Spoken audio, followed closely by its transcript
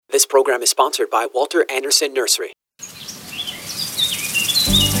This program is sponsored by Walter Anderson Nursery.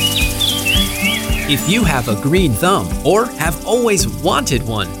 If you have a green thumb or have always wanted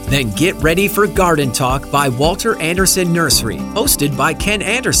one, then get ready for Garden Talk by Walter Anderson Nursery, hosted by Ken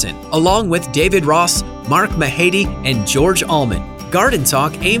Anderson, along with David Ross, Mark Mahady, and George Allman. Garden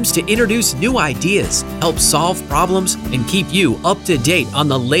Talk aims to introduce new ideas, help solve problems, and keep you up to date on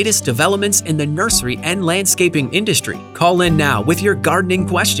the latest developments in the nursery and landscaping industry. Call in now with your gardening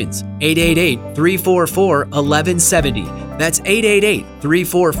questions. 888-344-1170. That's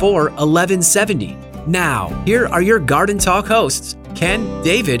 888-344-1170. Now, here are your Garden Talk hosts, Ken,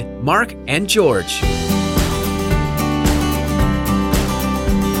 David, Mark, and George.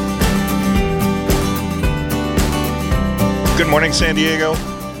 Good morning, San Diego.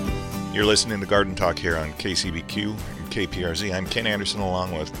 You're listening to Garden Talk here on KCBQ and KPRZ. I'm Ken Anderson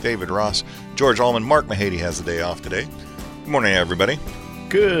along with David Ross, George Allman. Mark Mahady has the day off today. Good morning, everybody.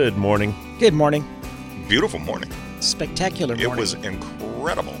 Good morning. Good morning. Beautiful morning. Spectacular morning. It was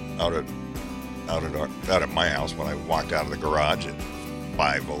incredible out at my house when I walked out of the garage at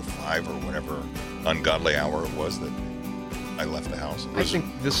 5:05 or whatever ungodly hour it was that I left the house. I think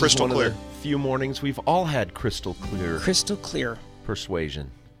this is one clear. Of the few mornings we've all had crystal clear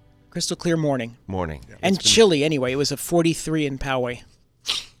persuasion. Crystal clear morning. Yeah. And chilly anyway. It was a 43 in Poway.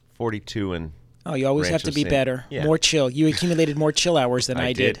 42 in Oh, you always have to be better. Yeah. More chill. You accumulated more chill hours than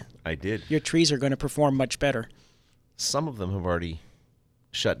I did. I did. Your trees are going to perform much better. Some of them have already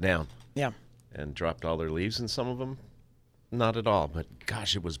shut down. Yeah. And dropped all their leaves, and some of them not at all. But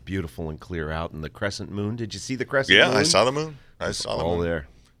gosh, it was beautiful and clear out. And the crescent moon. Did you see the crescent moon? Yeah, I saw the moon. I saw the moon. There.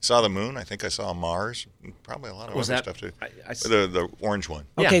 Saw the moon. I think I saw Mars. Probably a lot of other stuff too. The orange one.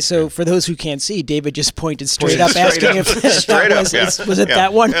 Okay, yeah. So for those who can't see, David just pointed straight up, asking if straight up. Was it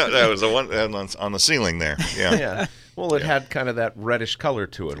that one? Yeah, that was the one on the ceiling there. Yeah. Yeah. Well, it had kind of that reddish color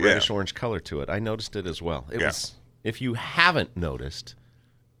to it, reddish-orange color to it. I noticed it as well. It was. If you haven't noticed,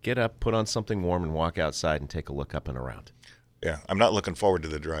 get up, put on something warm, and walk outside and take a look up and around. Yeah, I'm not looking forward to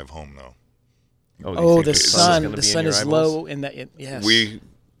the drive home though. Oh, the sun! The sun is low in that. Yes.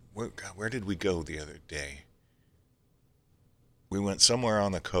 Where did we go the other day? We went somewhere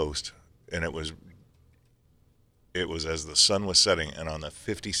on the coast, and it was as the sun was setting, and on the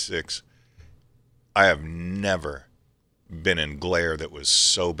 56, I have never been in glare that was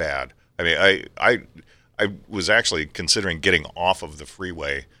so bad. I mean, I was actually considering getting off of the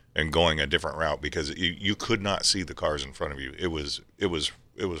freeway and going a different route because you could not see the cars in front of you. It was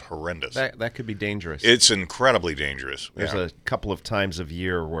horrendous. That could be dangerous. It's incredibly dangerous. There's a couple of times of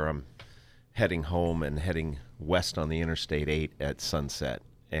year where I'm heading home and heading west on the Interstate 8 at sunset,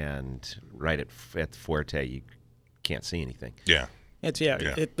 and right at Fuerte, you can't see anything. Yeah.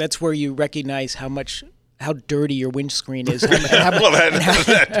 That's where you recognize how dirty your windscreen is.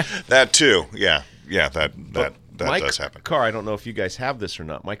 That too. Yeah. That does happen. My car, I don't know if you guys have this or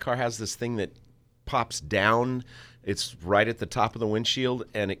not. My car has this thing that pops down. It's right at the top of the windshield,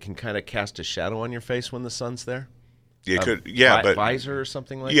 and it can kind of cast a shadow on your face when the sun's there. But visor or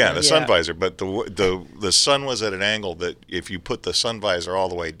something like that. Yeah, the sun visor. But the sun was at an angle that if you put the sun visor all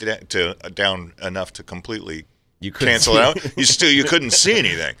the way down enough to completely cancel it out, you couldn't see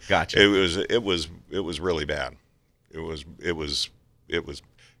anything. Gotcha. It was really bad. It was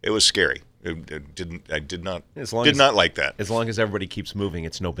scary. I did not like that. As long as everybody keeps moving,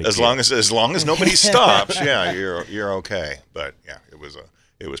 it's no big deal. As long as nobody stops, you're okay. But yeah, it was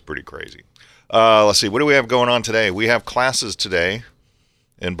pretty crazy. Let's see, what do we have going on today? We have classes today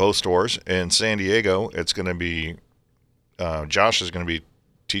in both stores. In San Diego, it's going to be Josh is going to be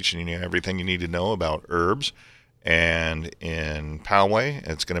teaching you everything you need to know about herbs, and in Poway,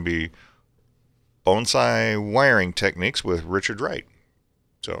 it's going to be bonsai wiring techniques with Richard Wright.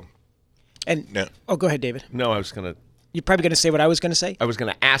 So. Go ahead, David. No, I was going to. You're probably going to say what I was going to say? I was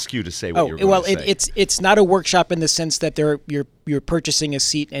going to ask you to say what you were going to say. It's not a workshop in the sense that you're purchasing a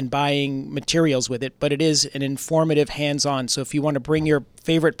seat and buying materials with it, but it is an informative hands-on. So if you want to bring your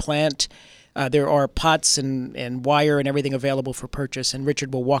favorite plant, there are pots and wire and everything available for purchase, and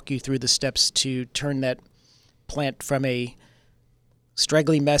Richard will walk you through the steps to turn that plant from a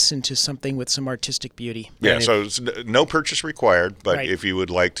straggly mess into something with some artistic beauty. Yeah, so it's no purchase required, but right. If you would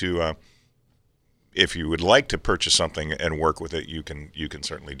like to purchase something and work with it, you can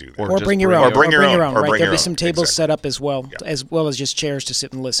certainly do that. Or bring your own. Right, there'll be some tables set up as well as just chairs to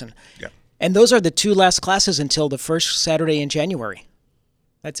sit and listen. Yeah. And those are the two last classes until the first Saturday in January.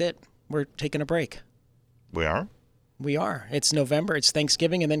 That's it. We're taking a break. We are? We are. It's November. It's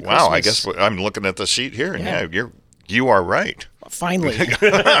Thanksgiving and then Christmas. Wow, I guess I'm looking at the sheet here, and you are right. Finally.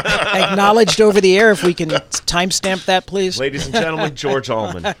 Acknowledged over the air. If we can timestamp that, please. Ladies and gentlemen, George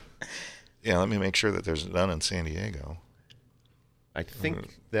Allman. Yeah, let me make sure that there's none in San Diego. I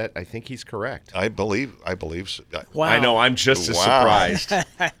think he's correct. I believe. So. Wow. I know. I'm just as surprised.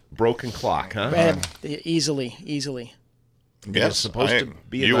 Broken clock, huh? Easily. Yes, supposed to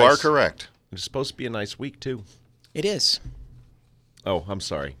be you are correct. It's supposed to be a nice week too. It is. Oh, I'm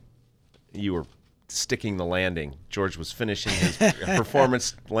sorry. You were sticking the landing. George was finishing his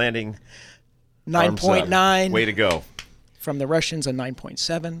performance landing. 9.9. Way to go. From the Russians, a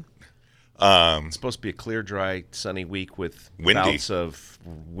 9.7. It's supposed to be a clear, dry, sunny week with windy bouts of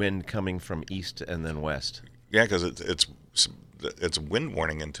wind coming from east and then west. Yeah, because it's wind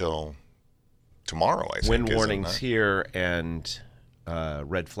warning until tomorrow, I think. Wind warnings here and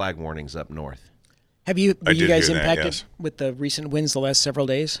red flag warnings up north. Were you guys hear that, impacted yes. with the recent winds the last several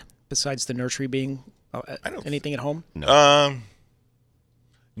days, besides the nursery being anything at home? No.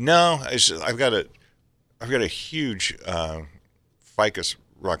 No, I've got a huge Ficus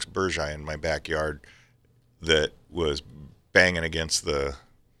Rux Bergei in my backyard that was banging against the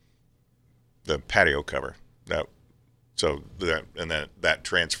patio cover. That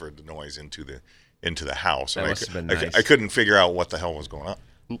transferred the noise into the house. That must have been nice. I couldn't figure out what the hell was going on.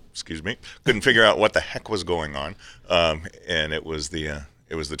 Excuse me. Couldn't figure out what the heck was going on. And it was the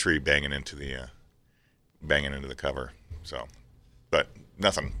tree banging into the cover. So, but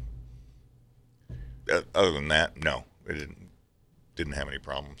nothing. Other than that, no, it didn't have any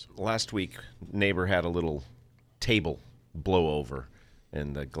problems. Last week, neighbor had a little table blow over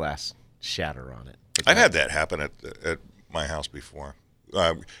and the glass shatter on it. I've had that happen at my house before.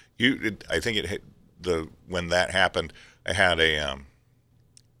 I think it hit when that happened. I had an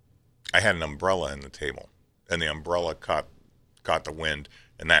umbrella in the table, and the umbrella caught the wind,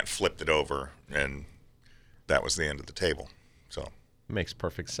 and that flipped it over, and that was the end of the table. So it makes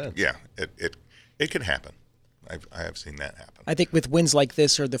perfect sense. Yeah, it can happen. I have seen that happen. I think with winds like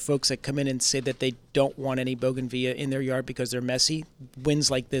this, or the folks that come in and say that they don't want any bougainvillea in their yard because they're messy,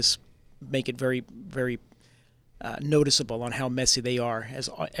 winds like this make it very, very noticeable on how messy they are, as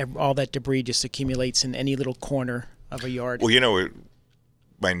all that debris just accumulates in any little corner of a yard. Well,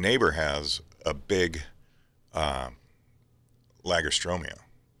 my neighbor has a big Lagerstromia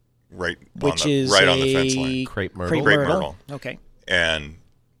right on the fence line. Crepe myrtle. Okay. And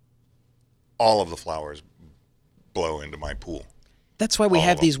all of the flowers blow into my pool. That's why we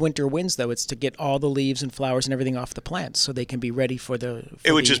have these winter winds, though. It's to get all the leaves and flowers and everything off the plants so they can be ready for the...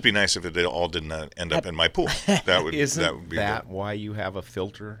 It would just be nice if it all didn't end up in my pool. That would be that why you have a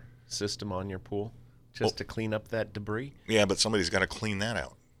filter system on your pool? Just to clean up that debris? Yeah, but somebody's got to clean that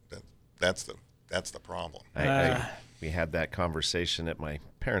out. That's the problem. We had that conversation at my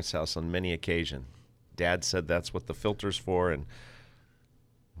parents' house on many occasions. Dad said that's what the filter's for, and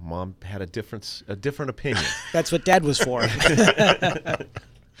Mom had a different opinion. That's what Dad was for.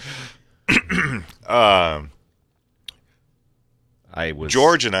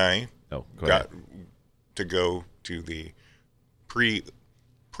 George and I got to go to the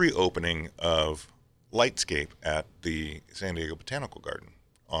pre-opening of Lightscape at the San Diego Botanical Garden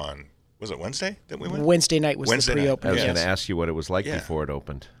on, was it Wednesday that we went? Wednesday night was the pre-opening. I was going to ask you what it was like before it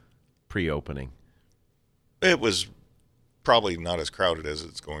opened, pre-opening. It was probably not as crowded as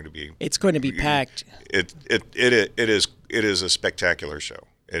it's going to be. It's going to be packed. It is a spectacular show.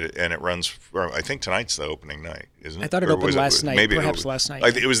 And it runs, I think tonight's the opening night, isn't it? I thought it opened last night, perhaps last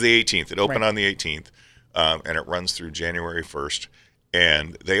night. It was the 18th. It opened on the 18th, and it runs through January 1st.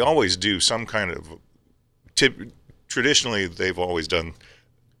 And they always do some kind of, traditionally they've always done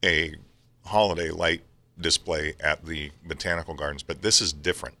a holiday light display at the botanical gardens, but this is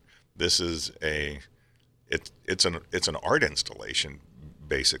different. This is it's an art installation,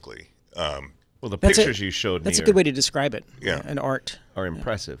 basically. Well, the pictures you showed me. That's a good way to describe it. Yeah, an art are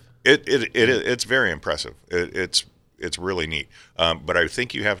impressive. It's very impressive. It's really neat. But I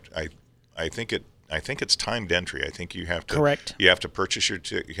think you have. I think it's timed entry. I think you have to. Correct. You have to purchase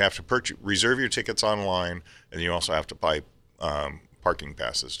reserve your tickets online, and you also have to buy parking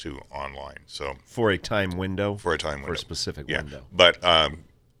passes too online. So for a time window. For a specific window. But I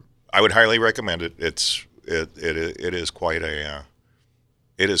would highly recommend it. It is quite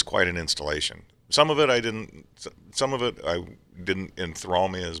an installation. Some of it didn't enthrall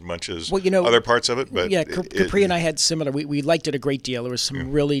me as much as other parts of it. But yeah, Capri and I had similar. We liked it a great deal. There was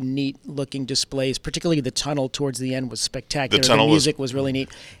some really neat looking displays. Particularly the tunnel towards the end was spectacular. The music was really neat.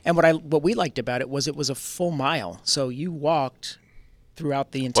 And what we liked about it was a full mile. So you walked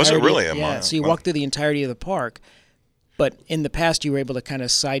throughout the entirety. Was it really a mile? Yeah. So you walked through the entirety of the park. But in the past, you were able to kind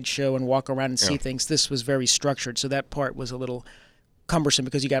of sideshow and walk around and see Yeah. things. This was very structured, so that part was a little cumbersome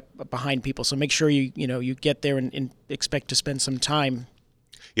because you got behind people. So make sure you get there and expect to spend some time.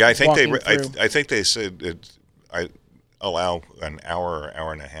 Yeah, I think walking through. I think they said I allow an hour or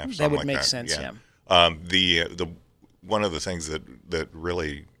hour and a half. Something That would like make that. sense. Yeah. The one of the things that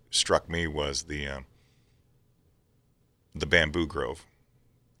really struck me was the bamboo grove.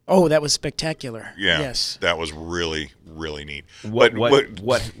 Oh, that was spectacular. Yeah, Yes. that was really really neat. What But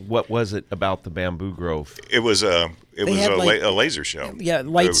what was it about the bamboo grove? it was a had, like- a laser show. Yeah,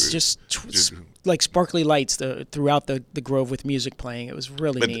 lights, It was- like sparkly lights throughout the grove with music playing. It was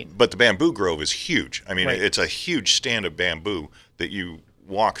really neat. But the bamboo grove is huge. I mean, Right. it's a huge stand of bamboo that you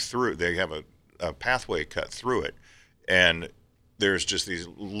walk through. They have a pathway cut through it, and there's just these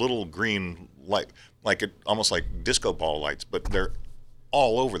little green light, almost like disco ball lights, but they're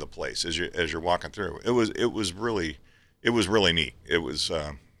all over the place as you're walking through. It was really neat. It was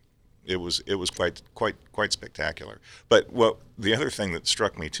quite spectacular. But what the other thing that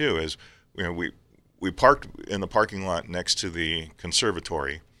struck me too is, we parked in the parking lot next to the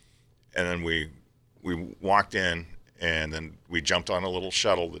conservatory, and then we walked in, and then we jumped on a little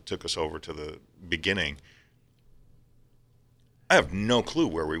shuttle that took us over to the beginning. I have no clue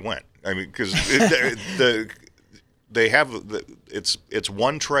where we went. I mean, because they have it's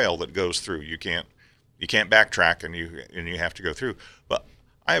one trail that goes through. You can't backtrack, and you have to go through. But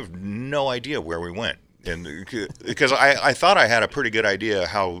I have no idea where we went, and because I thought I had a pretty good idea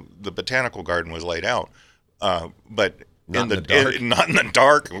how the botanical garden was laid out, but Not in the dark. not in the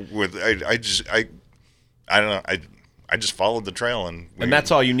dark. I don't know. I just followed the trail, and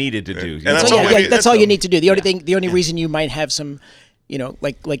that's all you needed to do. And that's So, all yeah, we- that's all you need to do. The only reason you might have some,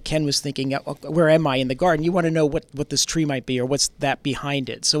 like Ken was thinking, where am I in the garden? You want to know what this tree might be or what's that behind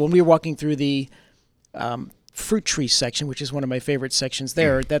it. So when we were walking through the fruit tree section, which is one of my favorite sections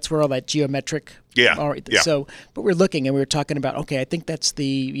there, that's where all that geometric. Yeah. So, but we're looking and we were talking about, okay, I think that's the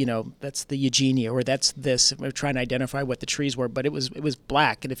Eugenia or that's this. And we were trying to identify what the trees were, but it was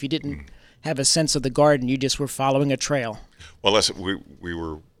black, and if you didn't have a sense of the garden, you just were following a trail. Well, we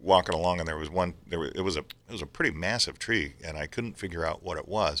were walking along, and there was one. It was a pretty massive tree, and I couldn't figure out what it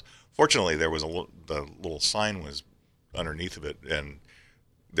was. Fortunately, there was the little sign was underneath of it, and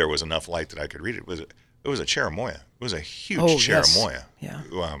there was enough light that I could read it. It was a cherimoya. It was a huge cherimoya. Yes.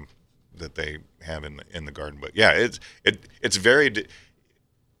 Yeah. That they have in the garden. But yeah, it's very.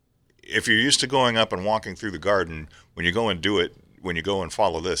 If you're used to going up and walking through the garden, when you go and do it, when you go and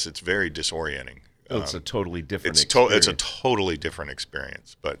follow this, it's very disorienting. It's a totally different It's experience. a totally different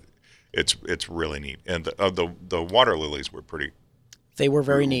experience, but it's really neat. And the water lilies were pretty. They were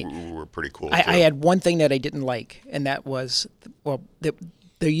very neat. Were pretty cool. I too. had one thing that I didn't like, and that was,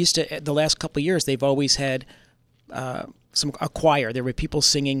 they used to, the last couple of years, they've always had a choir. There were people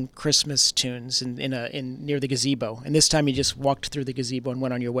singing Christmas tunes in near the gazebo, and this time you just walked through the gazebo and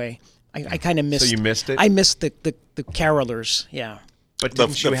went on your way. I kind of missed. So you missed it? I missed the carolers. Yeah. But the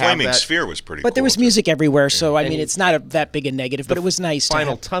didn't you have flaming that sphere was pretty. But there cool, was too. music everywhere, so I And mean, it's not that big a negative, but it was nice.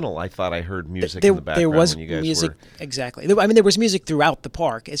 final to have, tunnel? I thought I heard music there, in the background there was when you guys music were. exactly. I mean, there was music throughout the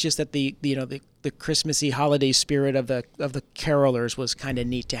park. It's just that the Christmassy holiday spirit of the carolers was kind of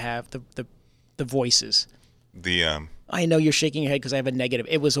neat to have the voices. I know you're shaking your head because I have a negative.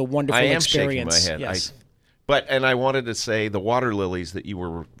 It was a wonderful I am experience. shaking my head. Yes. And I wanted to say the water lilies that you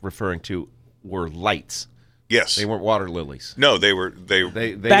were referring to were lights. Yes. They weren't water lilies. No, they were.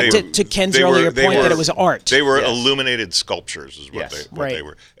 Back to Ken's they earlier were- they point were- that it was art. They were Yes. illuminated sculptures, is what Yes. they Right.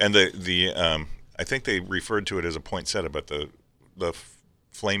 were. And the I think they referred to it as a poinsettia, but the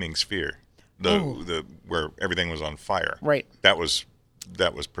flaming sphere, the where everything was on fire. Right. That was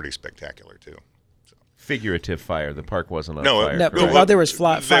pretty spectacular too. Figurative fire. The park wasn't on No, fire. No, correct? well, there was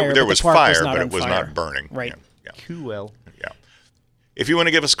fire, There but was the park fire, was not but on it was fire. not burning. Right. Yeah. Cool. Yeah. If you want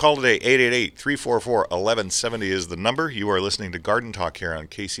to give us a call today, 888-344-1170 is the number. You are listening to Garden Talk here on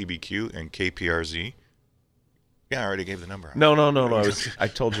KCBQ and KPRZ. Yeah, I already gave the number out. No. I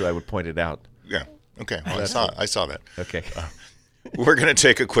told you I would point it out. Yeah. Okay. Well, I saw that. Okay. We're going to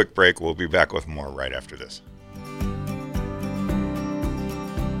take a quick break. We'll be back with more right after this.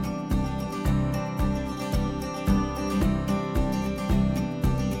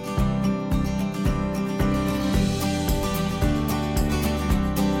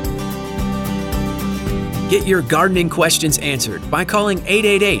 Get your gardening questions answered by calling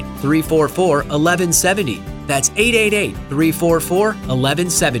 888-344-1170. That's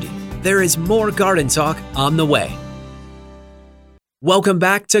 888-344-1170. There is more Garden Talk on the way. Welcome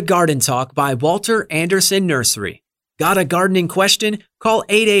back to Garden Talk by Walter Anderson Nursery. Got a gardening question? Call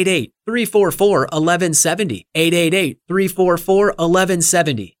 888-344-1170.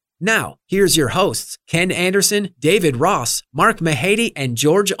 888-344-1170. Now, here's your hosts, Ken Anderson, David Ross, Mark Mahady, and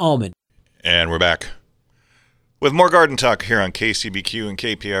George Allman. And we're back with more Garden Talk here on KCBQ and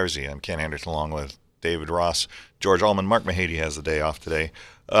KPRZ. I'm Ken Anderson along with David Ross, George Allman. Mark Mahady has the day off today.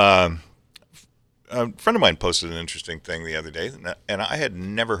 A friend of mine posted an interesting thing the other day, and I had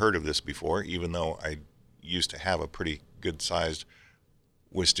never heard of this before, even though I used to have a pretty good-sized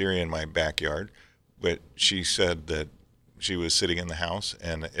wisteria in my backyard. But she said that she was sitting in the house,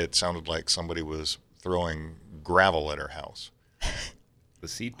 and it sounded like somebody was throwing gravel at her house. The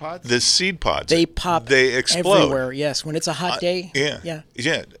seed pods? The seed pods. They pop. They explode everywhere. Yes, when it's a hot day. Yeah.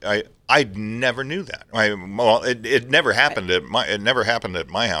 I never knew that. It never happened at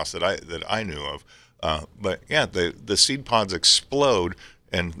my house that I knew of. But yeah, the seed pods explode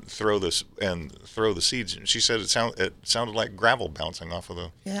and throw the seeds. And she said it sounded like gravel bouncing off of the.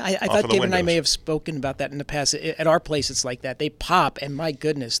 Yeah, I thought David and I may have spoken about that in the past. At our place, it's like that. They pop, and my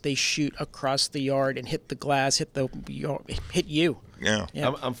goodness, they shoot across the yard and hit the glass, hit you. Yeah.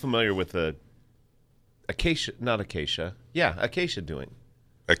 I'm familiar with the acacia, not acacia. Yeah, acacia doing.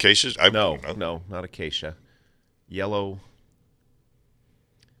 Acacias? No, not acacia. Yellow.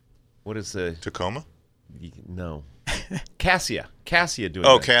 What is the Tacoma? No. Cassia doing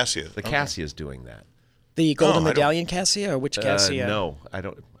Oh, that. cassia. The cassia is doing that. The golden medallion cassia, or which cassia? No, I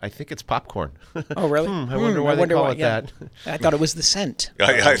don't. I think it's popcorn. Oh, really? I wonder why they call it that. I thought it was the scent.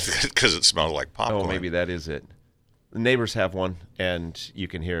 Because it smells like popcorn. Oh, maybe that is it. The neighbors have one, and you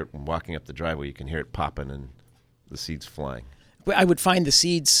can hear it walking up the driveway. You can hear it popping and the seeds flying. I would find the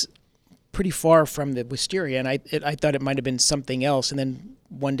seeds pretty far from the wisteria, and I thought it might have been something else. And then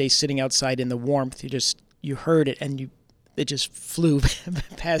one day, sitting outside in the warmth, you heard it, and it just flew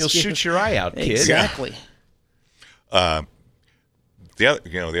past you. You'll shoot your eye out, kid. Exactly. The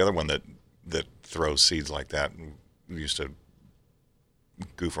other one that throws seeds like that, and we used to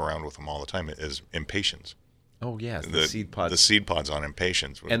goof around with them all the time, is impatiens. Oh yes, the seed pods. The seed pods on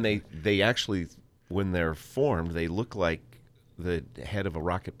impatiens. And they actually, when they're formed, they look like the head of a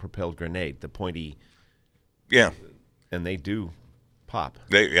rocket-propelled grenade, the pointy. Yeah. And they do pop.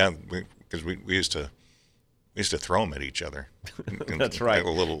 Because we used to throw them at each other. That's right.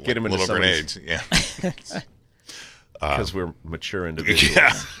 Get them into little grenades. Yeah. Because we're mature individuals.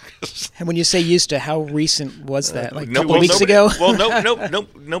 Yeah. And when you say used to, how recent was that? Like a no, couple weeks ago? Well,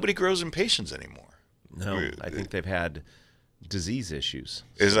 nobody grows impatiens anymore. No, I think they've had disease issues.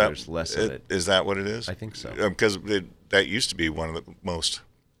 There's less of it? Is that what it is? I think so. Because that used to be one of the most.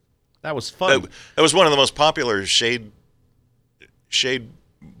 That was fun. That was one of the most popular shade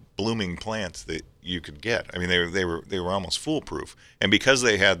blooming plants that you could get. I mean, they were almost foolproof, and because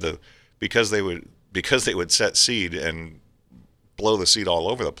they would set seed and blow the seed all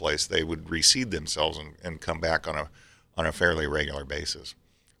over the place, they would reseed themselves and come back on a fairly regular basis.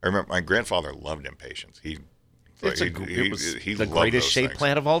 I remember my grandfather loved impatiens. He was the greatest shade things.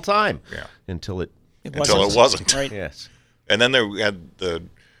 plant of all time. Yeah. Until it wasn't. Right. Yes. And then there we had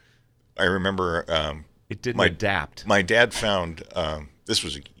I remember it didn't adapt. My dad found this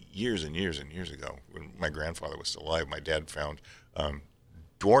was years and years and years ago when my grandfather was still alive. My dad found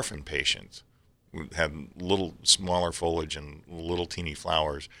dwarf impatiens, had little smaller foliage and little teeny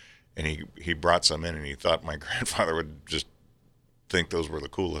flowers, and he brought some in, and he thought my grandfather would just think those were the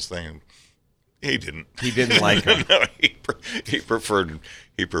coolest thing. And he didn't. He didn't like them. No, he preferred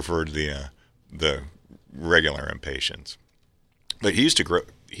the regular impatiens. But he used to grow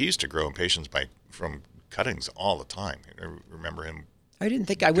impatiens from cuttings all the time. I remember him. I wouldn't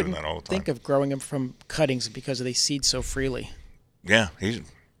think of growing them from cuttings because they seed so freely. Yeah, we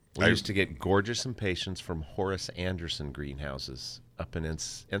used to get gorgeous impatiens from Horace Anderson greenhouses up in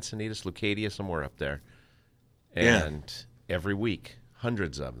Encinitas, Leucadia, somewhere up there. And every week,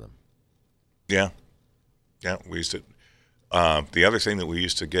 hundreds of them. Yeah. We used to. The other thing that we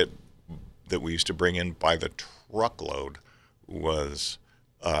used to get, that we used to bring in by the truckload, was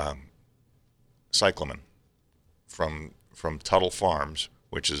cyclamen from Tuttle Farms,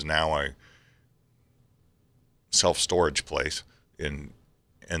 which is now a self-storage place in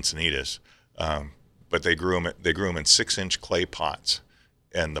Encinitas. But they grew them in 6-inch clay pots,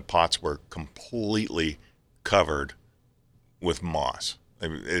 and the pots were completely covered with moss.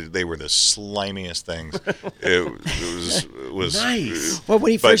 They were the slimiest things. It was nice. Well,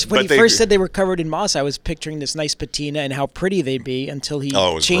 when he first said they were covered in moss, I was picturing this nice patina and how pretty they'd be until he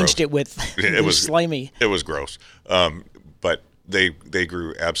changed it with slimy. It was gross. But they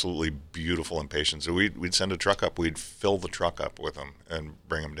grew absolutely beautiful impatiens. So we'd send a truck up. We'd fill the truck up with them and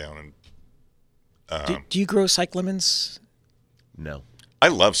bring them down. Do you grow cyclamens? No. I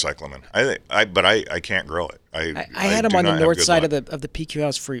love cyclamen. But I can't grow it. I had them on the north side of the PQ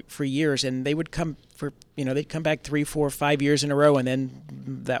house for years, and they would come they'd come back 3, 4, 5 years in a row, and then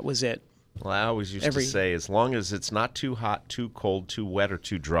that was it. Well, I always used to say, as long as it's not too hot, too cold, too wet, or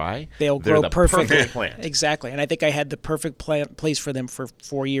too dry, they'll grow perfectly. Perfect plant. Exactly, and I think I had the perfect place for them for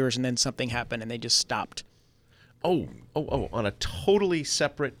 4 years, and then something happened, and they just stopped. Oh! On a totally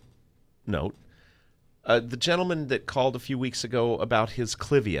separate note, the gentleman that called a few weeks ago about his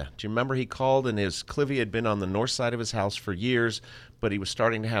clivia. Do you remember he called, and his clivia had been on the north side of his house for years, but he was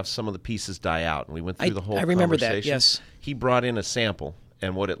starting to have some of the pieces die out, and we went through the whole conversation. I remember that, yes. He brought in a sample,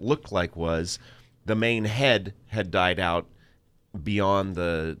 and what it looked like was the main head had died out beyond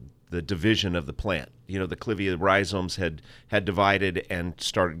the division of the plant. The clivia rhizomes had divided and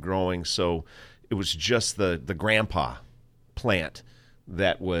started growing, so it was just the grandpa plant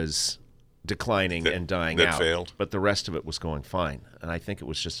that was declining and dying that out. Failed. But the rest of it was going fine, and I think it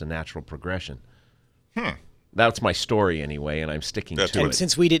was just a natural progression. That's my story anyway, and I'm sticking to it. And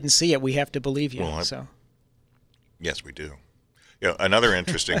since we didn't see it, we have to believe you. Yes, we do. Another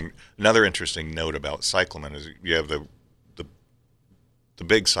interesting note about cyclamen is you have the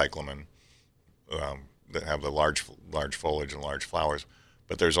big cyclamen that have the large foliage and large flowers,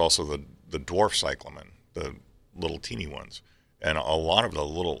 but there's also the dwarf cyclamen, the little teeny ones, and a lot of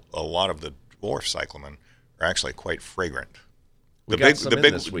the dwarf cyclamen are actually quite fragrant.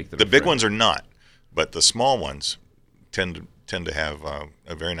 The big ones are not, but the small ones tend to have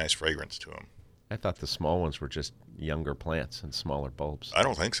a very nice fragrance to them. I thought the small ones were just younger plants and smaller bulbs. I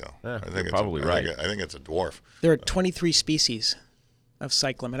don't think so. I think you're probably right. I think it's a dwarf. There are 23 species of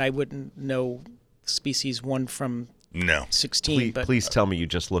cyclamen. I wouldn't know species 1 from 16. Please tell me you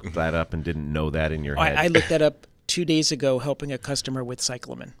just looked that up and didn't know that in your head. I looked that up 2 days ago, helping a customer with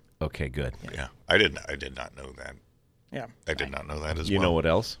cyclamen. Okay, good. Yeah, I did not know that. Yeah, I did not know that as well. You know what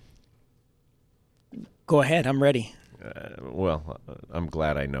else? Go ahead, I'm ready. I'm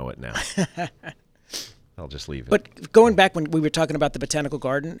glad I know it now. I'll just leave it. But going back when we were talking about the botanical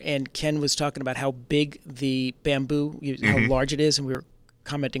garden, and Ken was talking about how big the bamboo, how large it is, and we were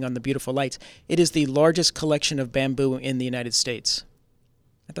commenting on the beautiful lights. It is the largest collection of bamboo in the United States.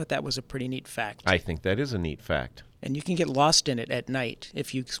 I thought that was a pretty neat fact. I think that is a neat fact. And you can get lost in it at night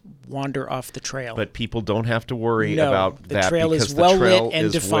if you wander off the trail. But people don't have to worry about that. The trail is well lit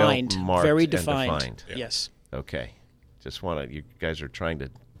and defined, very defined. Yeah. Yes. Okay. You guys are trying to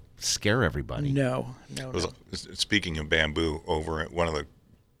scare everybody. No. Speaking of bamboo, one of the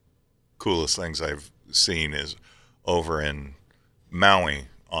coolest things I've seen is over in Maui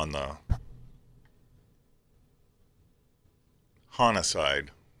on the Hana side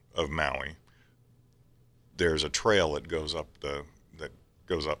of Maui. There's a trail that goes up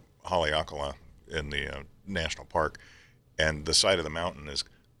Haleakala in the national park, and the side of the mountain is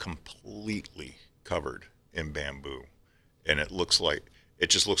completely covered in bamboo, and it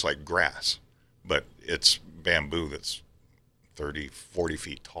just looks like grass, but it's bamboo that's 30, 40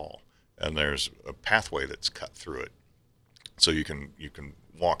 feet tall, and there's a pathway that's cut through it, so you can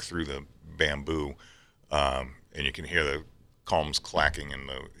walk through the bamboo, and you can hear the culms clacking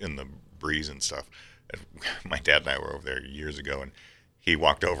in the breeze and stuff. My dad and I were over there years ago, and he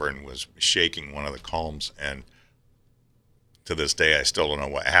walked over and was shaking one of the culms, and to this day I still don't know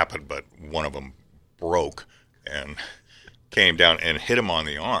what happened, but one of them broke and came down and hit him on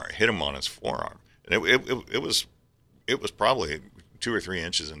his forearm, and it was probably 2 or 3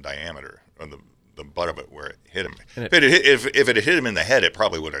 inches in diameter on the butt of it where it hit him. If it had hit him in the head, it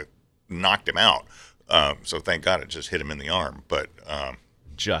probably would have knocked him out. So thank God it just hit him in the arm, but.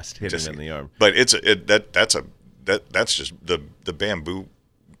 Just hit him in the arm. But that's just the bamboo.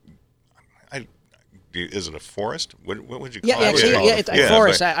 Is it a forest? What would you call it? It's a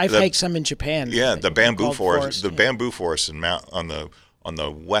forest. I've hiked some in Japan. Yeah, the bamboo forest. The bamboo forests on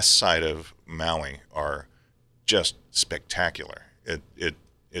the west side of Maui are just spectacular.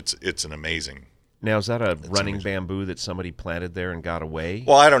 It's an amazing. Now, is that a running bamboo that somebody planted there and got away?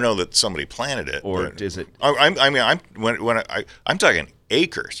 Well, I don't know that somebody planted it, or is it? I'm talking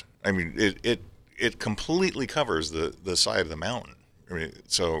acres. I mean, it completely covers the side of the mountain. I mean,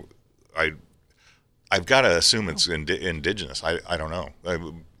 so I've got to assume it's indigenous. I don't know,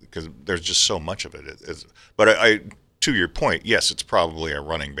 because there's just so much of it. But to your point, yes, it's probably a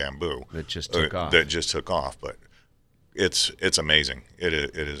running bamboo that just took off. But it's amazing. It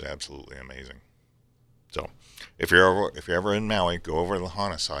is absolutely amazing. So, if you're ever in Maui, go over to the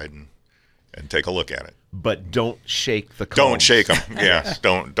Hana side and take a look at it. But don't shake the culms. Don't shake them. Yes,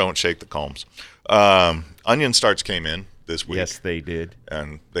 don't shake the culms. Onion starts came in this week. Yes, they did.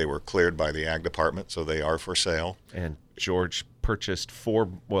 And they were cleared by the Ag Department, so they are for sale. And George purchased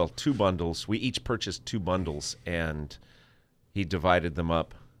 2 bundles. We each purchased 2 bundles, and he divided them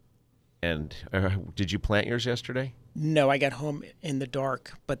up. And did you plant yours yesterday? No, I got home in the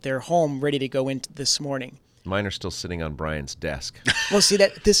dark, but they're home ready to go into this morning. Mine are still sitting on Brian's desk. Well, see,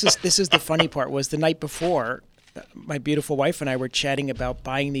 that this is the funny part. Was the night before, my beautiful wife and I were chatting about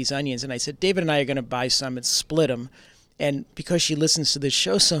buying these onions, and I said, David and I are going to buy some and split them. And because she listens to this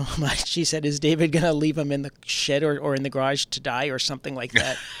show so much, she said, is David going to leave them in the shed or in the garage to die or something like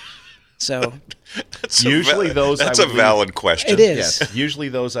that? So That's a valid question. It is. Yes, usually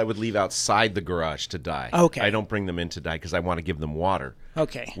those I would leave outside the garage to die. Okay. I don't bring them in to die because I want to give them water.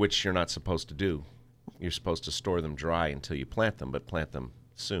 Okay. Which you're not supposed to do. You're supposed to store them dry until you plant them, but plant them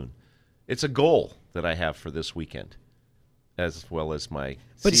soon. It's a goal that I have for this weekend, as well as my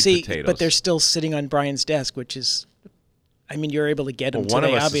seed potatoes. But they're still sitting on Brian's desk, which is, I mean, you're able to get them one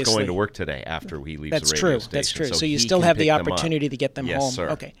today, of us obviously. is going to work today after he leaves That's the radio true. station. That's true. So he you still can have the pick them up. opportunity to get them Yes, home. Sir.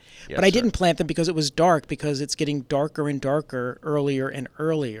 Okay. Yes, But I sir. didn't plant them because it was dark, because it's getting darker and darker earlier and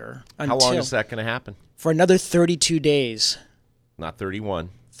earlier. How long is that going to happen? For another 32 days. Not 31.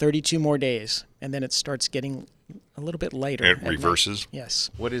 32 more days. And then it starts getting a little bit lighter. It at night. reverses.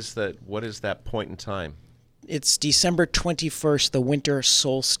 Yes. What is that point in time? It's December 21st, the winter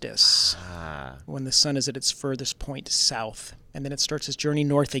solstice, when the sun is at its furthest point south. And then it starts its journey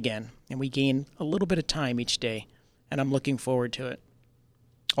north again, and we gain a little bit of time each day. And I'm looking forward to it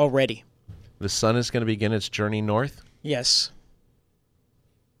already. The sun is going to begin its journey north? Yes.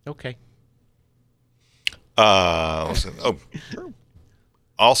 Okay.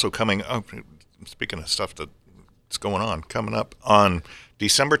 Also coming up, speaking of stuff that's going on, coming up on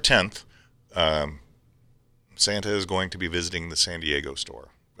December 10th, Santa is going to be visiting the San Diego store.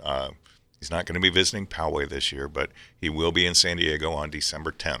 He's not going to be visiting Poway this year, but he will be in San Diego on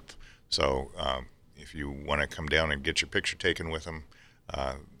December 10th. So if you want to come down and get your picture taken with him,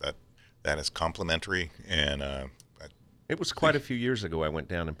 that is complimentary. And it was quite a few years ago I went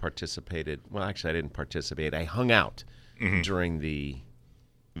down and participated. Well, actually, I didn't participate. I hung out during the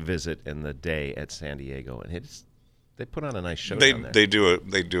visit and the day at San Diego, and they put on a nice show down there. They do a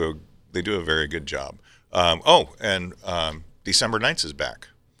very good job. December 9th is back,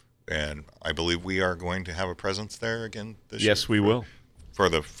 and I believe we are going to have a presence there again this year. Yes, we will. For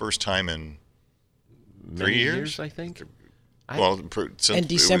the first time in Many 3 years, I think. Well, since And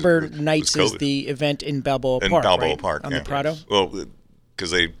December it was nights is COVID. the event in Balboa in Park, Balboa right? Park On yeah. the Prado? Well,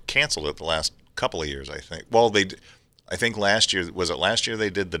 because they canceled it the last couple of years, I think. Well, I think last year they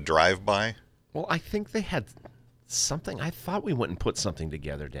did the drive-by. Well, I think they had something. I thought we went and put something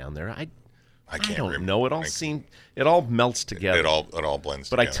together down there. I can't don't remember. know. It all melts together. It all blends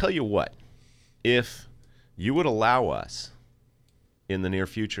But together. I tell you what, if you would allow us in the near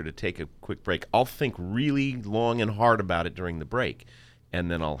future to take a quick break, I'll think really long and hard about it during the break,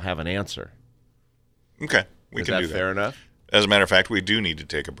 and then I'll have an answer. Okay, we can do that. Is that fair enough? As a matter of fact, we do need to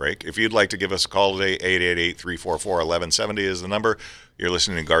take a break. If you'd like to give us a call today, 888-344-1170 is the number. You're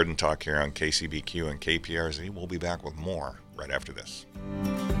listening to Garden Talk here on KCBQ and KPRZ. We'll be back with more right after this.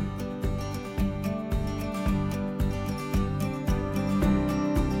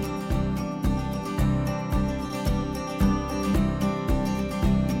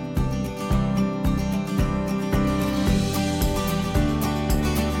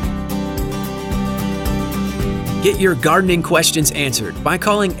 Get your gardening questions answered by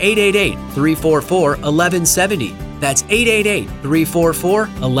calling 888-344-1170. That's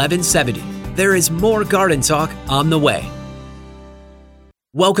 888-344-1170. There is more Garden Talk on the way.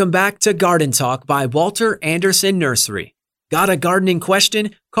 Welcome back to Garden Talk by Walter Anderson Nursery. Got a gardening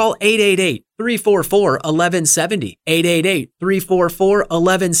question? Call 888-344-1170.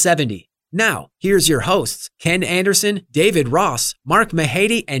 888-344-1170. Now, here's your hosts, Ken Anderson, David Ross, Mark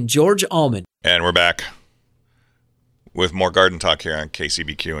Mahady, and George Allman. And we're back with more Garden Talk here on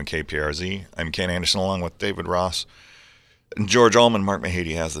KCBQ and KPRZ. I'm Ken Anderson along with David Ross. And George Allman. Mark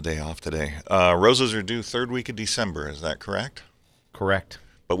Mahady has the day off today. Roses are due third week of December. Is that correct? Correct.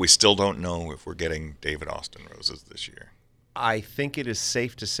 But we still don't know if we're getting David Austin roses this year. I think it is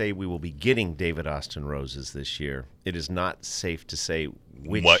safe to say we will be getting David Austin roses this year. It is not safe to say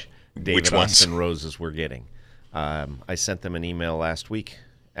which David Austin roses we're getting. I sent them an email last week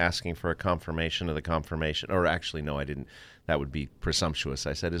asking for a confirmation of the confirmation. Or actually, no, I didn't. That would be presumptuous.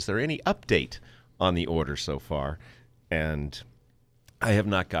 I said, is there any update on the order so far? And I have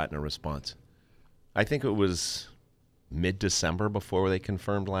not gotten a response. I think it was mid-December before they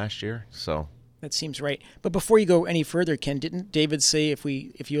confirmed last year. So That seems right. But before you go any further, Ken, didn't David say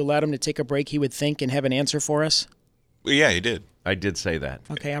if you allowed him to take a break, he would think and have an answer for us? Well, yeah, you did. I did say that.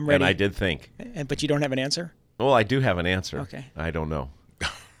 Okay, I'm ready. And I did think. But you don't have an answer? Well, I do have an answer. Okay. I don't know.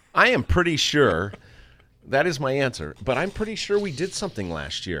 I am pretty sure that is my answer, but I'm pretty sure we did something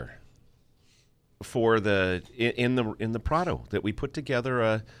last year for in the Prado that we put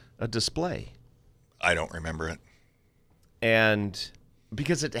together a display. I don't remember it. And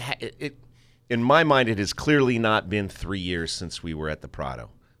because it in my mind, it has clearly not been 3 years since we were at the Prado.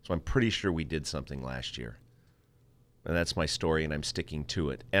 So I'm pretty sure we did something last year. And that's my story, and I'm sticking to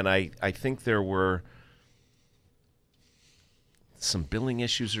it. And I think there were some billing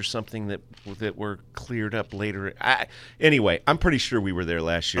issues or something that were cleared up later. Anyway, I'm pretty sure we were there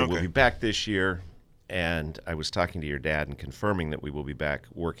last year. Okay. We'll be back this year. And I was talking to your dad and confirming that we will be back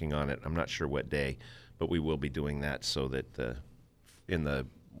working on it. I'm not sure what day, but we will be doing that so that in the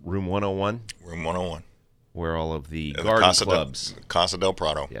Room 101. Room 101. Where all of the The garden Casa clubs. Casa del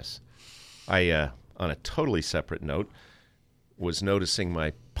Prado. Yes. I, on a totally separate note, was noticing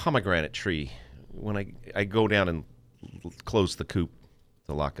my pomegranate tree. When I go down and close the coop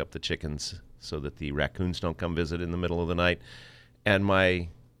to lock up the chickens so that the raccoons don't come visit in the middle of the night, and my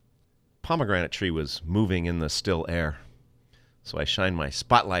pomegranate tree was moving in the still air. So I shined my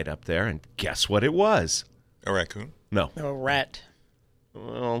spotlight up there, and guess what it was? A raccoon? No. A rat.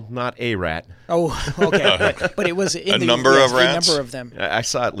 Well, not a rat. Oh, okay. But it was in A number of rats? A number of them. I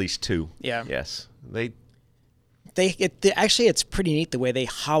saw at least two. Yeah. Yes. Actually, it's pretty neat the way they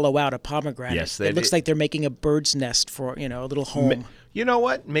hollow out a pomegranate. Yes, it looks like they're making a bird's nest for a little home. You know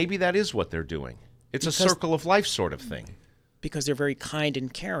what? Maybe that is what they're doing. It's a circle of life sort of thing. Because they're very kind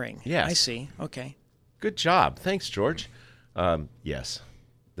and caring. Yes. I see. Okay. Good job. Thanks, George. Yes,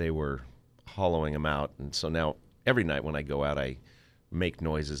 they were hollowing them out, and so now every night when I go out, I make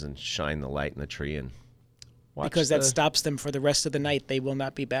noises and shine the light in the tree and watch. Because that stops them for the rest of the night. They will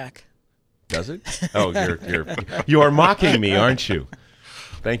not be back. Does it? Oh, you are mocking me, aren't you?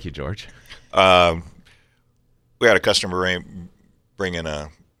 Thank you, George. We had a customer bring in a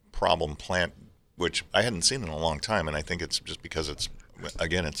problem plant, which I hadn't seen in a long time, and I think it's just because it's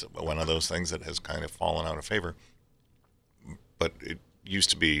one of those things that has kind of fallen out of favor. But it used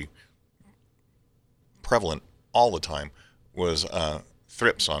to be prevalent all the time, was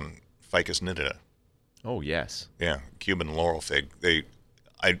thrips on Ficus nitida. Oh, yes. Yeah, Cuban laurel fig.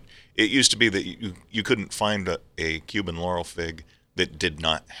 It used to be that you couldn't find a Cuban laurel fig that did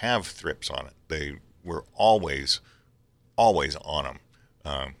not have thrips on it. They were always on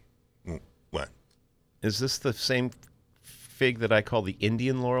them. What? Is this the same fig that I call the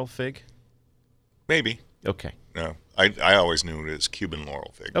Indian laurel fig? Maybe. Okay. No, I always knew it as Cuban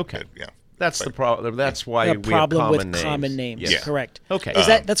laurel fig. Okay. But, yeah. That's the problem. That's why A we problem have with common names. common names. Yes. Correct. Okay.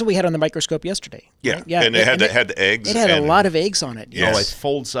 That's what we had on the microscope yesterday. Yeah. Right? Yeah. And it had the eggs. It had a lot of eggs on it. Yes. Oh, it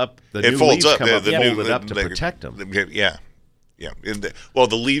folds up. The It new folds leaves up. come up The folded new- up to protect them. Yeah. Yeah. Well,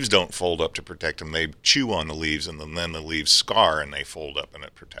 the leaves don't fold up to protect them. They chew on the leaves, and then the leaves scar, and they fold up, and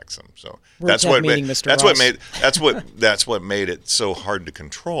it protects them. So Words have meaning, Mr. that's what made it so hard to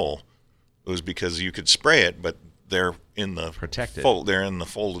control. It was because you could spray it, but they're in the Protected. They're in the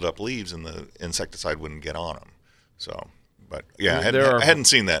folded up leaves, and the insecticide wouldn't get on them. So, but yeah, I hadn't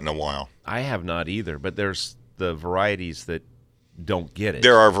seen that in a while. I have not either, but there's the varieties that don't get it.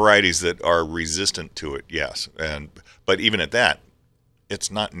 There are varieties that are resistant to it, yes, but even at that, it's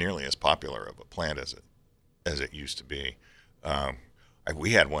not nearly as popular of a plant as it used to be.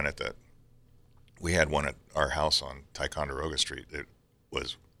 We had one at our house on Ticonderoga Street that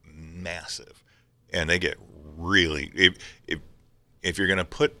was massive, and they get really if you're gonna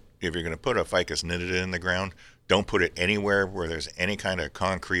put a Ficus nitida in the ground, don't put it anywhere where there's any kind of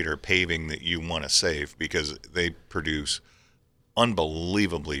concrete or paving that you want to save, because they produce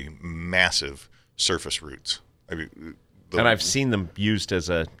unbelievably massive surface roots. I mean, and I've seen them used as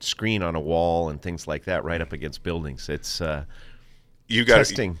a screen on a wall and things like that, right up against buildings. It's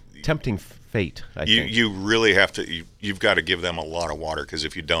tempting fate. I think you really have to. You've got to give them a lot of water, because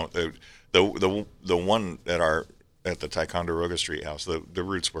if you don't, the one at the Ticonderoga Street house, the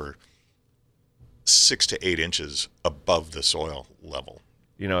roots were 6 to 8 inches above the soil level.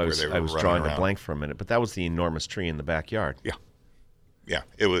 You know, I was drawing a blank for a minute, but that was the enormous tree in the backyard. Yeah,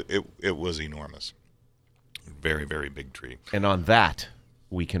 it was enormous. Very, very big tree. And on that,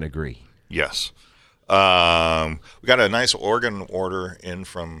 we can agree. Yes. We got a nice organ order in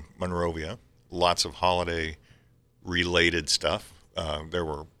from Monrovia. Lots of holiday-related stuff. There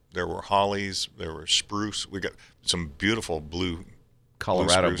were hollies. There were spruce. We got some beautiful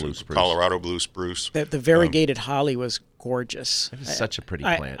Colorado blue spruce. Colorado blue spruce. The variegated holly was gorgeous. It is such a pretty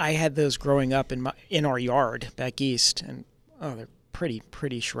plant. I had those growing up in our yard back east, and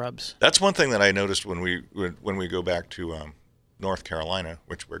pretty shrubs. That's one thing that I noticed when we go back to North Carolina,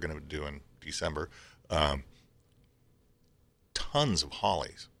 which we're going to do in December. Tons of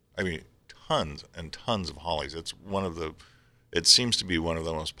hollies. I mean, tons and tons of hollies. It seems to be one of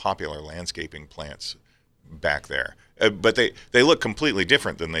the most popular landscaping plants back there. But they look completely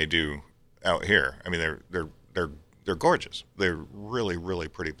different than they do out here. I mean, they're gorgeous. They're really, really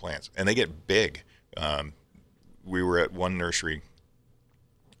pretty plants, and they get big. We were at one nursery,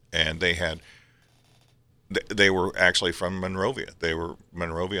 and they were actually from Monrovia. They were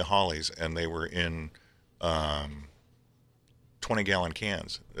Monrovia hollies, and they were in 20-gallon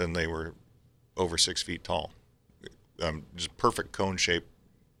cans, and they were over 6 feet tall. Just perfect cone-shaped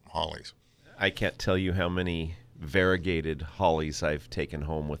hollies. I can't tell you how many variegated hollies I've taken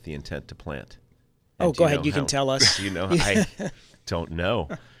home with the intent to plant. And go ahead. You can tell us. I don't know,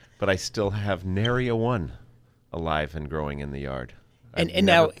 but I still have nary a one alive and growing in the yard. And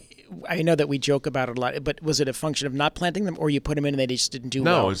now, I know that we joke about it a lot, but was it a function of not planting them, or you put them in and they just didn't do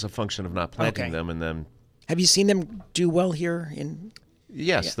well? No, it was a function of not planting them, and then. Have you seen them do well here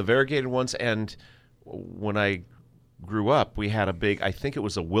Yes, the variegated ones, and when I grew up, we had I think it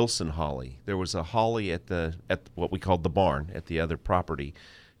was a Wilson holly. There was a holly at what we called the barn at the other property,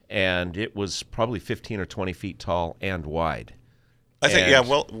 and it was probably 15 or 20 feet tall and wide. I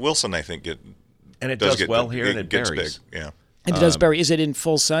think, Wilson, I think and it does well here, and it gets berries. big. Yeah, and it does berry. Is it in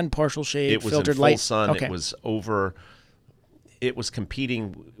full sun, partial shade, it was filtered in light? Full sun. Okay. It was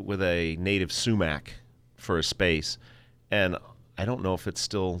competing with a native sumac for a space, and I don't know if it's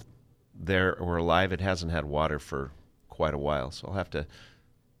still there or alive. It hasn't had water for quite a while, so I'll have to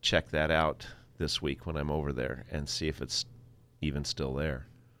check that out this week when I'm over there and see if it's even still there.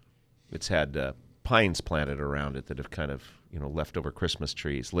 It's had pines planted around it that have kind of leftover Christmas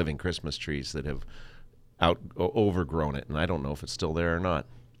trees, living Christmas trees that have overgrown it, and I don't know if it's still there or not.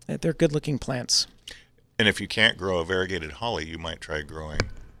 They're good-looking plants. and if you can't grow a variegated holly, you might try growing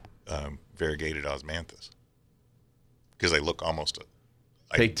variegated osmanthus, because they look almost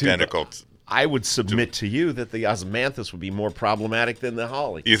identical. I would submit to you that the osmanthus would be more problematic than the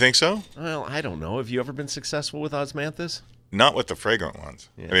holly. You think so? Well, I don't know. Have you ever been successful with osmanthus? Not with the fragrant ones.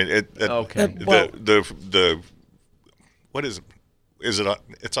 Yeah. I mean, okay. The what is it? It's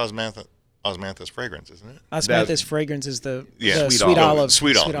osmanthus fragrance, isn't it? Osmanthus fragrance is the sweet sweet olive.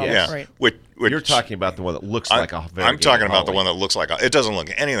 Sweet olive, yeah. Right. Which You're talking about the one that looks like a variegated I'm talking about the holly. one that looks like it doesn't look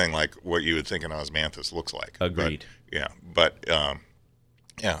anything like what you would think an osmanthus looks like. Agreed.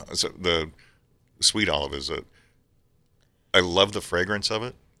 So the sweet olive is I love the fragrance of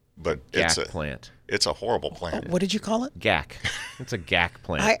it, but it's a plant. It's a horrible plant. What did you call it? Gack. It's a gack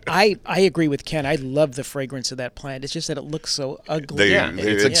plant. I agree with Ken. I love the fragrance of that plant. It's just that it looks so ugly.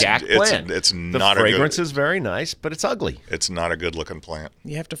 It's a gack plant. It's not the fragrance is very nice, but it's ugly. It's not a good looking plant.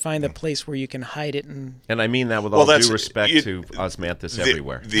 You have to find the place where you can hide it. And I mean that with all due respect to osmanthus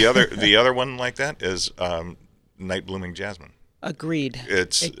everywhere. The other one like that is night blooming jasmine. Agreed.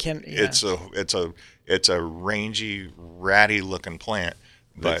 It's a rangy, ratty looking plant.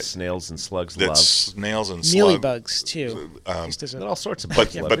 That snails and slugs love. Snails and mealybugs too. All sorts of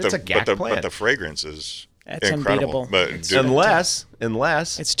bugs love. It's a gack plant. But the fragrance is That's incredible. Unless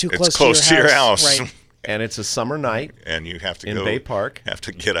it's too close to your house. Right. And it's a summer night, and you have to in go Bay Park. Have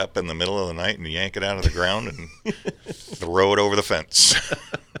to get up in the middle of the night and yank it out of the ground and throw it over the fence.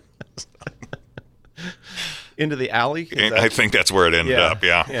 Into the alley. I think that's where it ended up.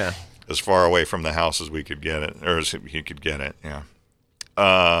 Yeah. Yeah. As far away from the house as we could get it, or as he could get it. Yeah.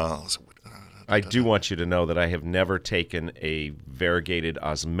 I do want you to know that I have never taken a variegated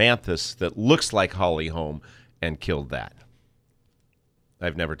osmanthus that looks like holly home and killed that.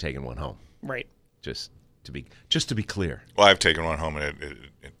 I've never taken one home. Right. Just to be clear. Well, I've taken one home and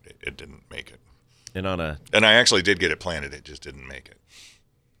it didn't make it. And I actually did get it planted. It just didn't make it.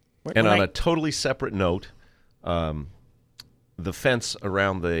 On a totally separate note, the fence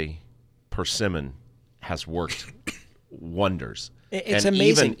around the persimmon has worked wonders. It's and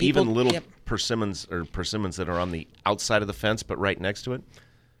amazing. Even little persimmons that are on the outside of the fence but right next to it,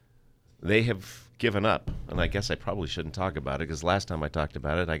 they have given up. And I guess I probably shouldn't talk about it because last time I talked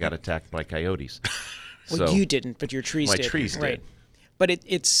about it, I got attacked by coyotes. Well, you didn't, but your trees did. My trees did. Right. But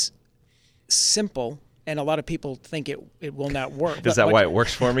it's simple, and a lot of people think it will not work. Is that why it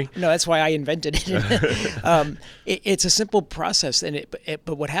works for me? No, that's why I invented it. It's a simple process,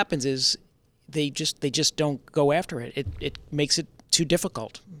 but what happens is they just don't go after it. It makes it too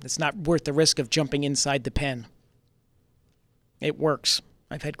difficult. It's not worth the risk of jumping inside the pen. It works.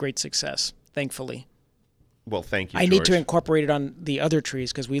 I've had great success, thankfully. Well, thank you, I George. need to incorporate it on the other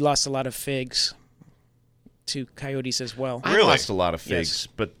trees because we lost a lot of figs to coyotes as well. I Really? lost a lot of figs, Yes.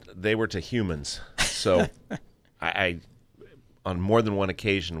 but they were to humans. So I, on more than one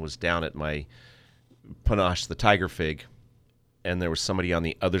occasion, was down at my Panache, the tiger fig, and there was somebody on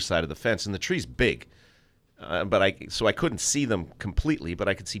the other side of the fence, and the tree's big. But I couldn't see them completely, but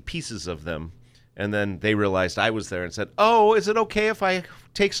I could see pieces of them. And then they realized I was there and said, "Oh, is it okay if I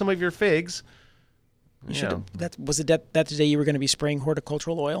take some of your figs?" You should. Was it that the day you were going to be spraying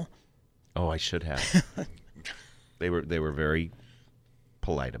horticultural oil? Oh, I should have. They were very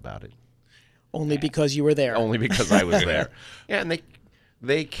polite about it. Only because you were there. Only because I was there. Yeah, and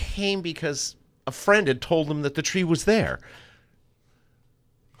they came because a friend had told them that the tree was there.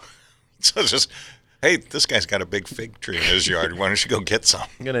 So it's just, hey, this guy's got a big fig tree in his yard. Why don't you go get some?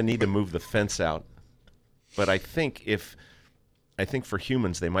 I'm going to need to move the fence out. But I think for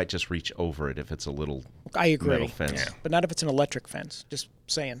humans, they might just reach over it if it's a little I agree. metal fence. Yeah. But not if it's an electric fence. Just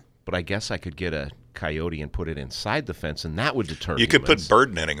saying. But I guess I could get a coyote and put it inside the fence, and that would deter You could humans. put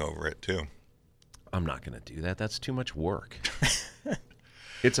bird netting over it, too. I'm not going to do that. That's too much work.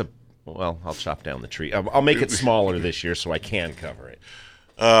 I'll chop down the tree. I'll make it smaller this year so I can cover it.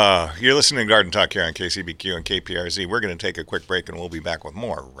 You're listening to Garden Talk here on KCBQ and KPRZ. We're going to take a quick break, and we'll be back with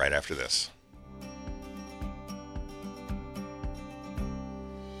more right after this.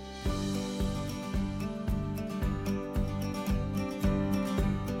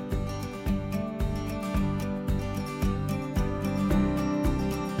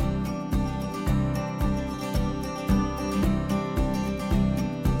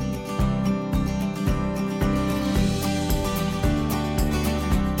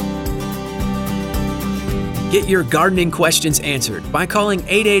 Get your gardening questions answered by calling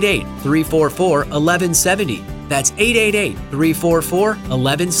 888-344-1170. That's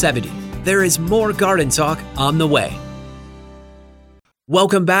 888-344-1170. There is more Garden Talk on the way.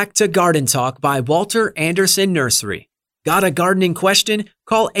 Welcome back to Garden Talk by Walter Anderson Nursery. Got a gardening question?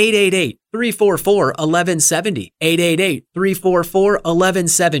 Call 888-344-1170.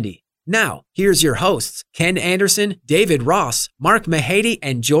 888-344-1170. Now, here's your hosts, Ken Anderson, David Ross, Mark Mahady,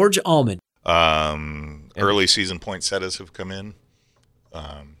 and George Allman. Early season poinsettias have come in.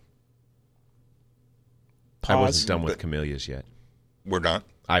 I Pause. wasn't done with camellias yet. We're not.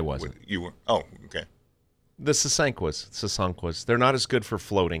 I wasn't. You were. Oh, okay. The sasanquas, they're not as good for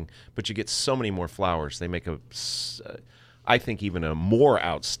floating, but you get so many more flowers. They make I think, even a more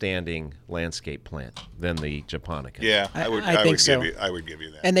outstanding landscape plant than the japonica. Yeah, I would think so. I would give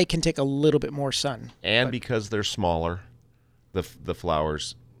you that. And they can take a little bit more sun. And because they're smaller, the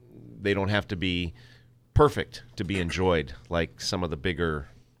flowers, they don't have to be perfect to be enjoyed like some of the bigger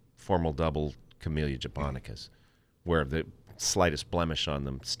formal double Camellia japonicas, where the slightest blemish on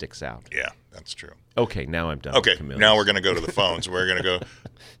them sticks out. Yeah, that's true. Okay, now I'm done Okay, with camellias. now we're going to go to the phones. We're going to go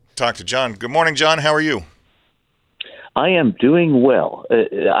talk to John. Good morning, John. How are you? I am doing well.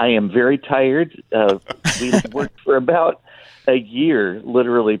 I am very tired. We worked for about a year,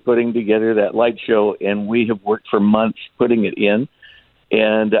 literally putting together that light show, and we have worked for months putting it in.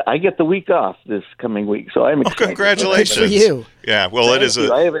 And I get the week off this coming week, so I'm excited. Congratulations. Good for you. Yeah, well, Thank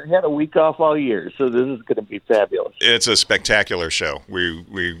you. I haven't had a week off all year, so this is going to be fabulous. It's a spectacular show.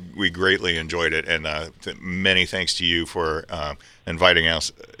 We greatly enjoyed it, and many thanks to you for inviting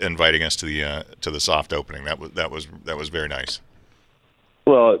us to the soft opening. That was very nice.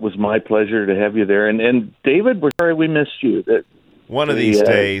 Well, it was my pleasure to have you there, and David, we're sorry we missed you. One of these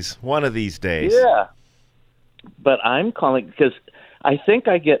days. Yeah, but I'm calling because I think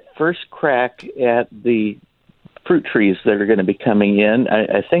I get first crack at the fruit trees that are going to be coming in.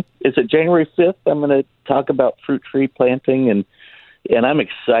 I think, is it January 5th? I'm going to talk about fruit tree planting, and I'm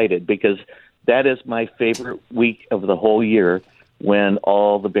excited because that is my favorite week of the whole year when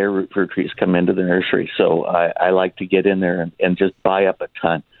all the bare root fruit trees come into the nursery. So I like to get in there and just buy up a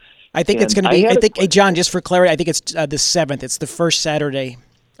ton. I think it's going to be, hey, John, just for clarity, I think it's the 7th. It's the first Saturday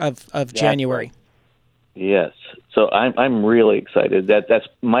of January. Yes. So I'm really excited. That's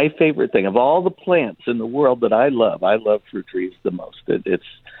my favorite thing. Of all the plants in the world that I love fruit trees the most. It's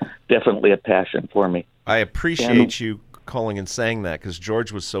definitely a passion for me. I appreciate you calling and saying that, because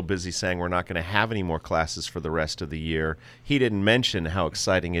George was so busy saying we're not going to have any more classes for the rest of the year. He didn't mention how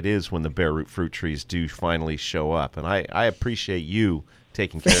exciting it is when the bare root fruit trees do finally show up. And I appreciate you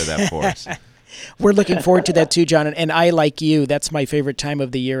taking care of that for us. We're looking forward to that too, John. And I, like you, that's my favorite time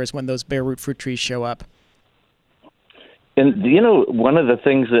of the year is when those bare root fruit trees show up. And, one of the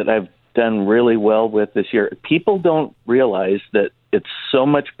things that I've done really well with this year, people don't realize that it's so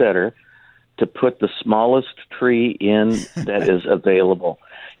much better to put the smallest tree in that is available.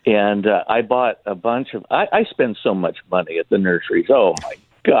 And I bought a bunch of, I spend so much money at the nurseries. Oh, my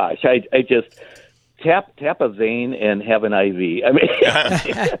gosh. I just tap a vein and have an IV. I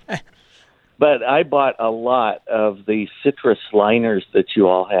mean, but I bought a lot of the citrus liners that you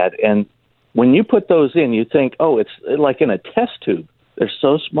all had, and when you put those in, you think, oh, it's like in a test tube. They're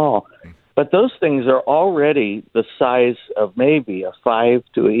so small. But those things are already the size of maybe a 5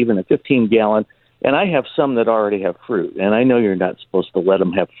 to even a 15-gallon, and I have some that already have fruit. And I know you're not supposed to let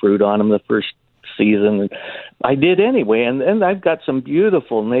them have fruit on them the first season. I did anyway, and I've got some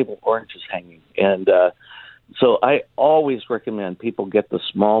beautiful navel oranges hanging. And so I always recommend people get the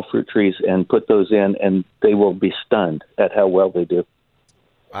small fruit trees and put those in, and they will be stunned at how well they do.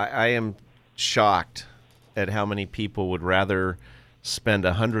 I am shocked at how many people would rather spend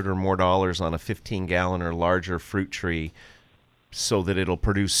 $100 or more on a 15-gallon or larger fruit tree so that it'll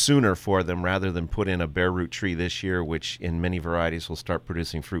produce sooner for them rather than put in a bare root tree this year, which in many varieties will start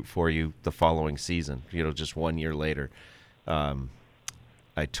producing fruit for you the following season, just 1 year later.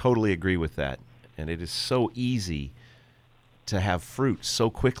 I totally agree with that. And it is so easy to have fruit so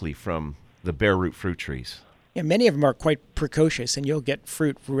quickly from the bare root fruit trees. Yeah, many of them are quite precocious, and you'll get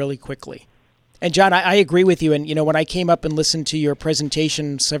fruit really quickly. And John, I agree with you. And, when I came up and listened to your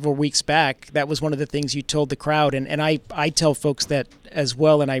presentation several weeks back, that was one of the things you told the crowd. And I tell folks that as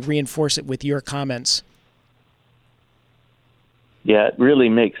well, and I reinforce it with your comments. Yeah, it really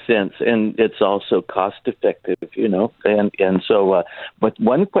makes sense. And it's also cost effective, And so, but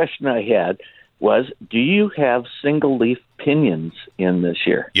one question I had was, do you have single leaf pinions in this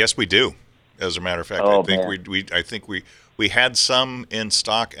year? Yes, we do. As a matter of fact, I think we had some in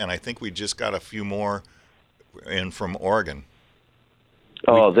stock, and I think we just got a few more in from Oregon.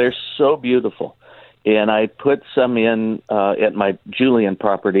 Oh, they're so beautiful. And I put some in at my Julian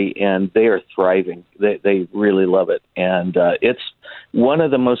property, and they are thriving. They really love it. And it's one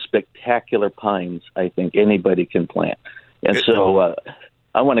of the most spectacular pines I think anybody can plant. And so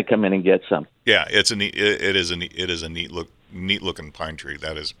I want to come in and get some. Yeah, it is a neat looking pine tree.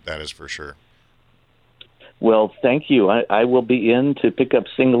 That is for sure. Well, thank you. I will be in to pick up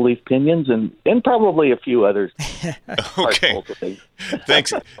single leaf pinions and probably a few others. Okay.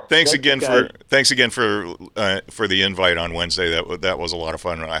 Thanks again for the invite on Wednesday. That was a lot of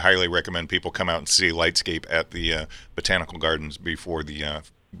fun. I highly recommend people come out and see Lightscape at the Botanical Gardens before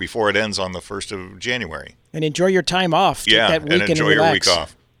it ends on the 1st of Januay. And enjoy your time off. Take that week and enjoy and your week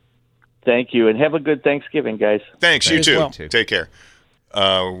off. Thank you, and have a good Thanksgiving, guys. Thanks, you too. Well. Take care.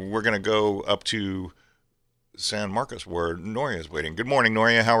 We're going to go up to San Marcos, where Noria is waiting. Good morning,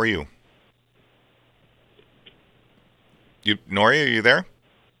 Noria. How are you? Noria, are you there?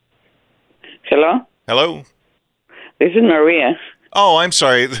 Hello? Hello? This is Maria. Oh, I'm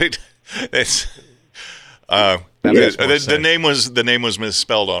sorry. The name was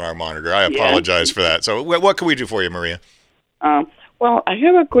misspelled on our monitor. I apologize for that. So what can we do for you, Maria? Well, I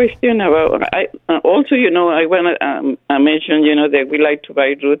have a question about. I want to mention, that we like to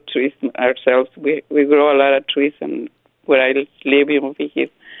buy root trees ourselves. We grow a lot of trees, and where I live over here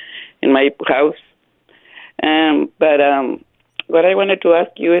in my house. But what I wanted to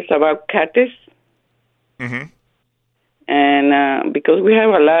ask you is about cactus. Mm-hmm. And because we have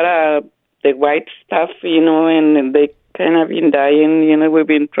a lot of the white stuff, and they kind of been dying. We've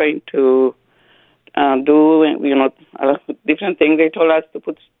been trying to do, a lot of different things. They told us to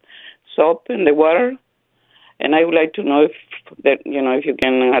put soap in the water, and I would like to know if you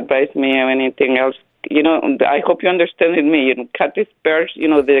can advise me or anything else. I hope you understand me. Cactus pears,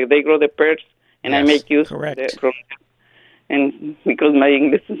 they grow the pears, and I make use correct. of the and because my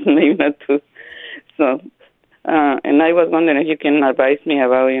English is maybe not too, so. And I was wondering if you can advise me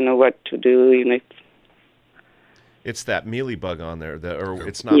about, what to do, It's that mealybug on there,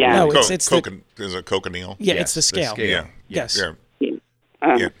 it's not. Yeah. No, it's is it cochineal? Yeah, Yes, it's the scale. Yeah. Yes.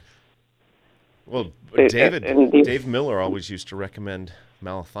 Yeah. Well, and Dave Miller always used to recommend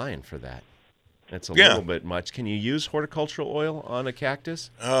malathion for that. It's a little bit much. Can you use horticultural oil on a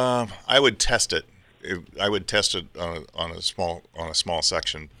cactus? I would test it. I would test it on a small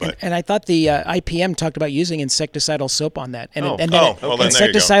section, but And I thought the IPM talked about using insecticidal soap on that, and well, then there you go.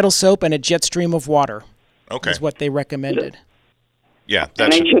 insecticidal soap and a jet stream of water Okay. is what they recommended. Yeah,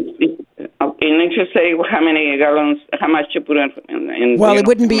 and it should say how much you put in. Well, it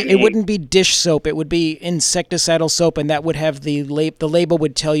wouldn't be dish soap. It would be insecticidal soap, and that would have the label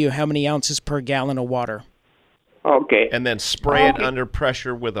would tell you how many ounces per gallon of water. Okay. And then spray it under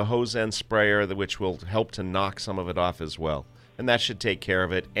pressure with a hose end sprayer, which will help to knock some of it off as well. And that should take care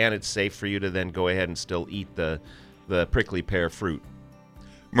of it. And it's safe for you to then go ahead and still eat the prickly pear fruit.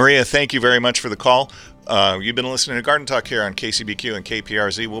 Maria, thank you very much for the call. You've been listening to Garden Talk here on KCBQ and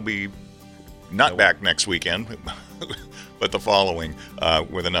KPRZ. We'll be back next weekend, but the following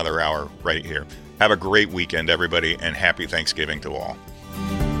with another hour right here. Have a great weekend, everybody, and happy Thanksgiving to all.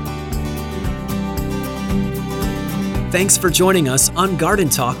 Thanks for joining us on Garden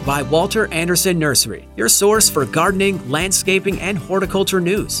Talk by Walter Anderson Nursery, your source for gardening, landscaping, and horticulture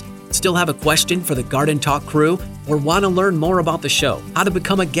news. Still have a question for the Garden Talk crew or want to learn more about the show, how to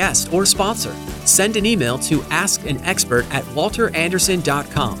become a guest or sponsor? Send an email to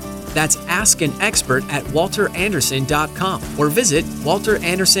askanexpert@walteranderson.com. That's askanexpert@walteranderson.com or visit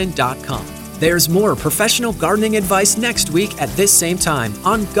walteranderson.com. There's more professional gardening advice next week at this same time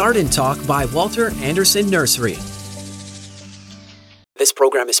on Garden Talk by Walter Anderson Nursery. This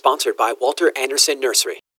program is sponsored by Walter Anderson Nursery.